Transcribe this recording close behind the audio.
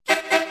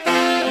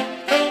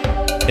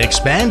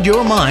Expand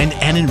your mind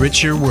and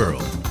enrich your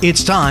world.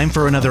 It's time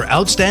for another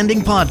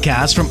outstanding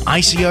podcast from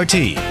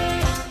ICRT.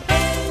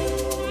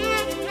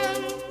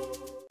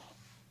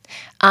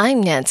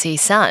 I'm Nancy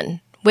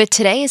Sun with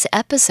today's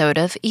episode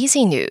of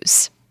Easy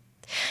News.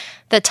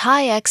 The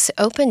TAIEX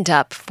opened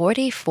up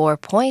 44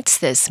 points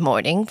this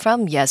morning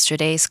from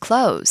yesterday's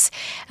close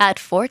at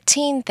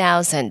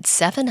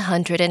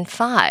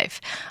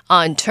 14,705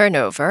 on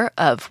turnover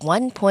of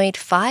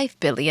 1.5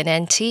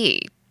 billion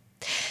NT.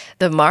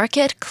 The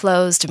market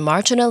closed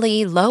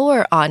marginally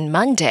lower on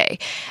Monday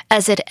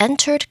as it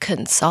entered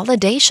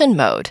consolidation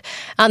mode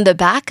on the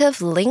back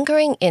of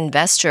lingering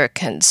investor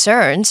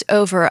concerns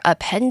over a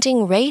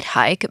pending rate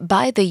hike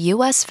by the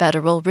U.S.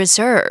 Federal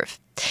Reserve.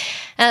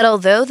 And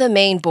although the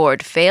main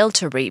board failed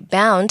to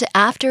rebound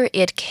after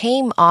it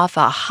came off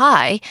a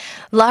high,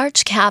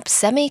 large-cap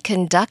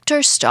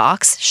semiconductor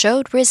stocks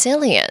showed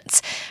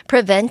resilience,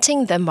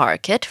 preventing the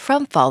market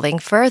from falling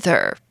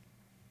further.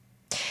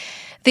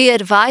 The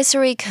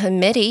Advisory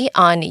Committee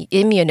on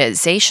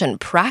Immunization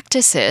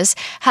Practices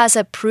has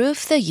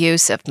approved the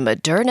use of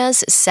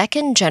Moderna's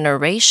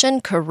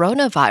second-generation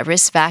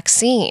coronavirus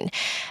vaccine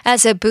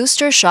as a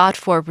booster shot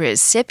for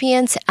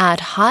recipients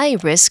at high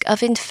risk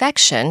of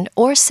infection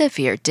or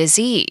severe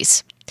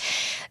disease.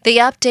 The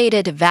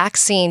updated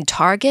vaccine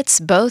targets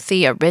both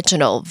the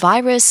original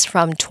virus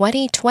from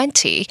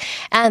 2020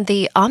 and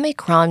the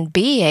Omicron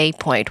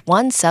BA.1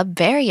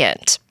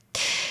 subvariant.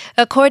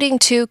 According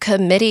to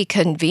committee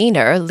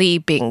convener Li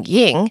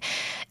Bingying,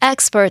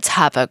 experts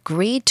have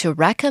agreed to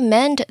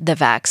recommend the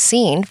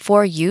vaccine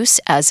for use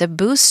as a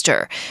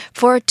booster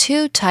for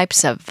two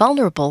types of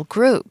vulnerable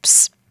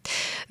groups.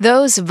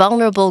 Those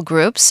vulnerable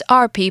groups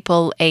are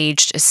people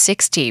aged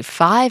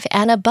 65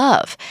 and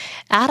above,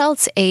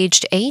 adults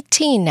aged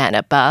 18 and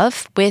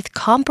above with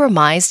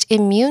compromised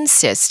immune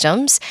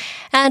systems,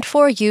 and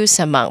for use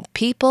among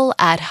people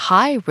at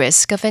high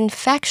risk of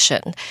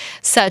infection,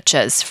 such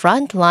as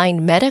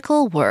frontline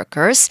medical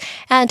workers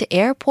and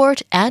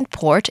airport and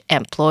port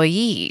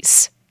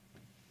employees.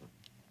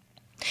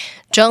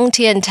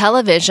 Zhongtian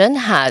Television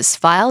has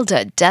filed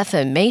a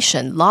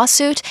defamation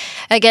lawsuit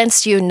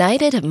against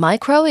United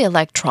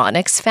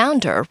Microelectronics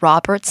founder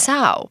Robert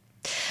Cao.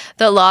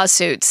 The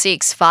lawsuit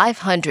seeks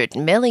 500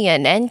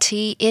 million NT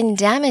in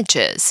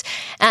damages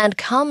and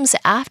comes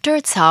after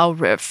Cao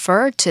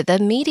referred to the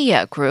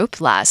media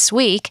group last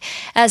week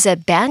as a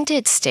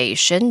bandit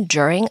station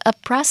during a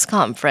press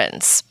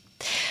conference.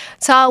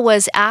 Cao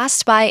was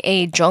asked by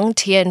a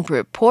Zhongtian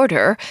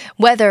reporter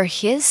whether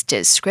his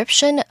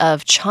description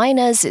of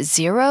China's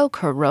zero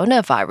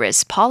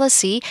coronavirus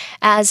policy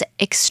as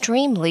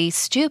extremely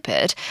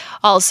stupid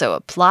also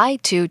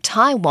applied to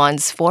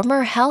Taiwan's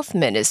former health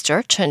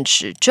minister Chen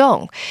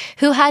Shizhong,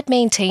 who had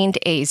maintained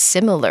a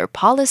similar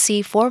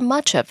policy for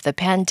much of the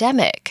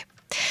pandemic.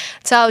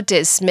 Cao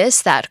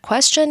dismissed that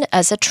question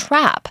as a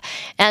trap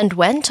and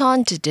went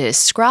on to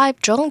describe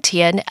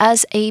Zhongtian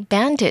as a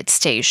bandit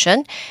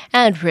station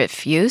and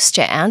refused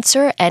to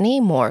answer any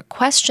more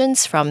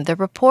questions from the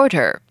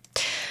reporter.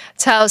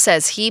 Cao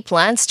says he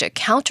plans to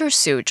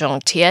countersue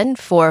Zhongtian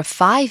for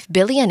 5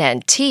 billion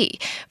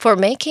NT for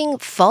making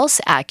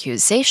false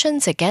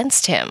accusations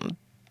against him.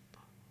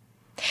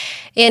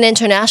 In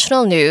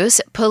international news,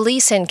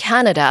 police in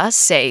Canada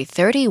say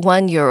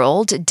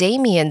 31-year-old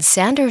Damien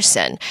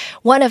Sanderson,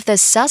 one of the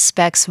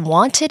suspects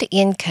wanted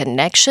in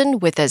connection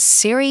with a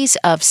series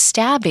of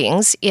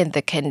stabbings in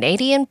the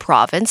Canadian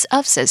province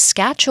of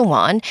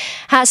Saskatchewan,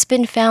 has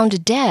been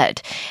found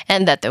dead,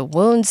 and that the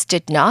wounds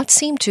did not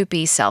seem to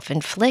be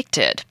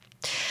self-inflicted.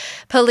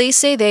 Police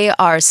say they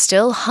are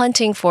still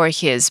hunting for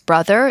his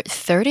brother,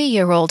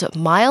 30-year-old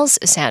Miles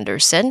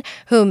Sanderson,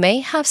 who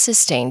may have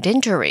sustained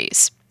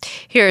injuries.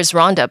 Here's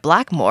Rhonda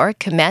Blackmore,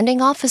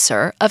 commanding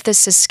officer of the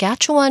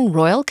Saskatchewan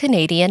Royal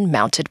Canadian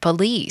Mounted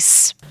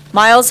Police.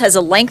 Miles has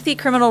a lengthy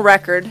criminal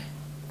record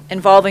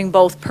involving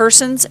both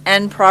persons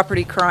and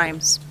property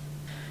crimes.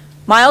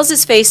 Miles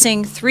is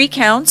facing 3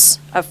 counts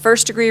of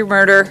first-degree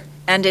murder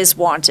and is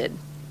wanted.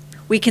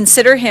 We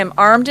consider him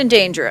armed and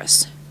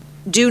dangerous.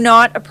 Do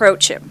not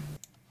approach him.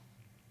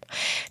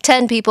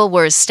 10 people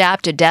were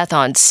stabbed to death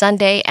on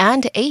Sunday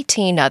and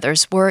 18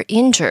 others were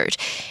injured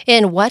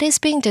in what is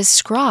being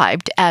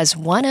described as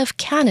one of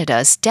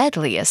Canada's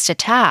deadliest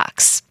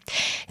attacks.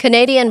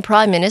 Canadian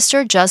Prime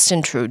Minister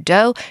Justin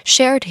Trudeau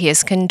shared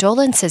his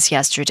condolences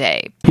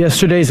yesterday.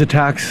 Yesterday's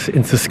attacks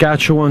in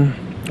Saskatchewan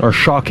are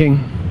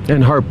shocking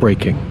and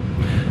heartbreaking.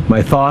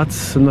 My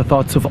thoughts and the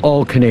thoughts of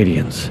all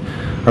Canadians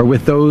are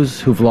with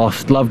those who've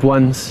lost loved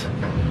ones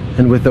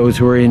and with those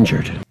who are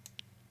injured.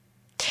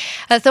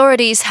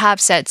 Authorities have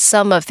said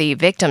some of the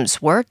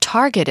victims were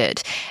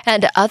targeted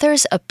and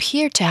others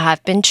appear to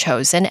have been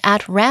chosen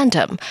at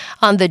random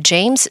on the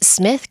James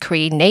Smith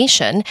Cree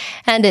Nation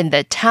and in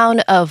the town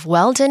of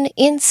Weldon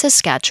in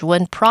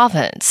Saskatchewan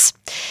Province.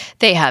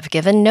 They have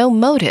given no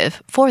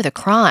motive for the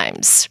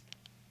crimes.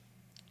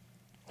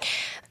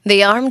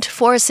 The armed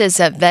forces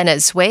of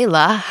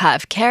Venezuela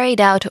have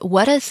carried out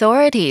what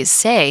authorities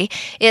say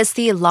is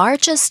the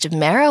largest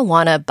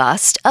marijuana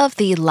bust of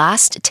the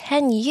last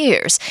 10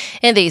 years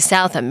in the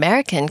South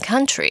American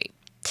country.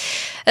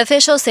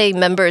 Officials say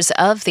members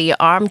of the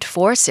armed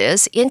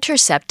forces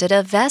intercepted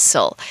a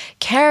vessel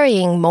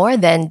carrying more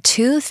than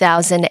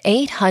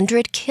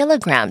 2,800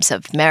 kilograms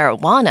of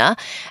marijuana,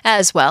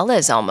 as well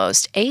as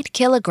almost 8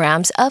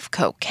 kilograms of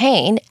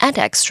cocaine and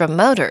extra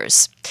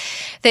motors.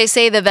 They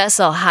say the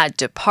vessel had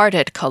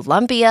departed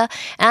Colombia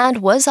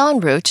and was en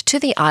route to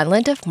the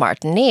island of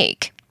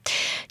Martinique.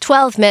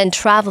 12 men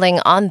traveling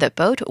on the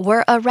boat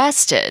were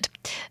arrested.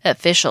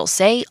 Officials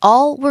say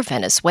all were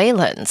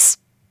Venezuelans.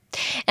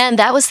 And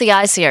that was the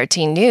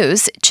ICRT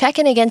News. Check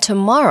in again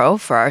tomorrow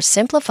for our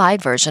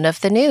simplified version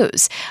of the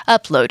news,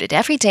 uploaded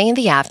every day in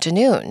the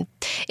afternoon.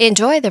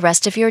 Enjoy the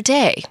rest of your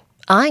day.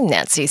 I'm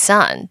Nancy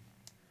Sun.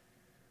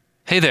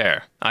 Hey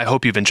there. I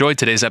hope you've enjoyed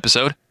today's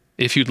episode.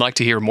 If you'd like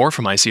to hear more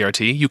from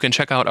ICRT, you can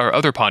check out our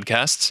other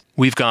podcasts.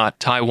 We've got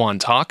Taiwan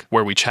Talk,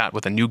 where we chat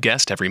with a new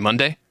guest every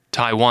Monday,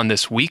 Taiwan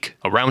This Week,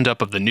 a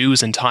roundup of the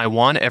news in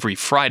Taiwan every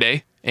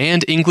Friday,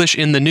 and English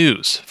in the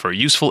News, for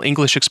useful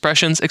English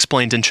expressions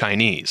explained in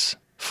Chinese.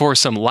 For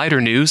some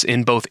lighter news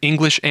in both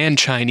English and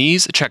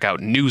Chinese, check out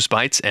News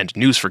Bites and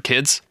News for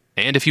Kids.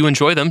 And if you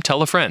enjoy them,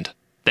 tell a friend.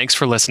 Thanks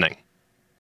for listening.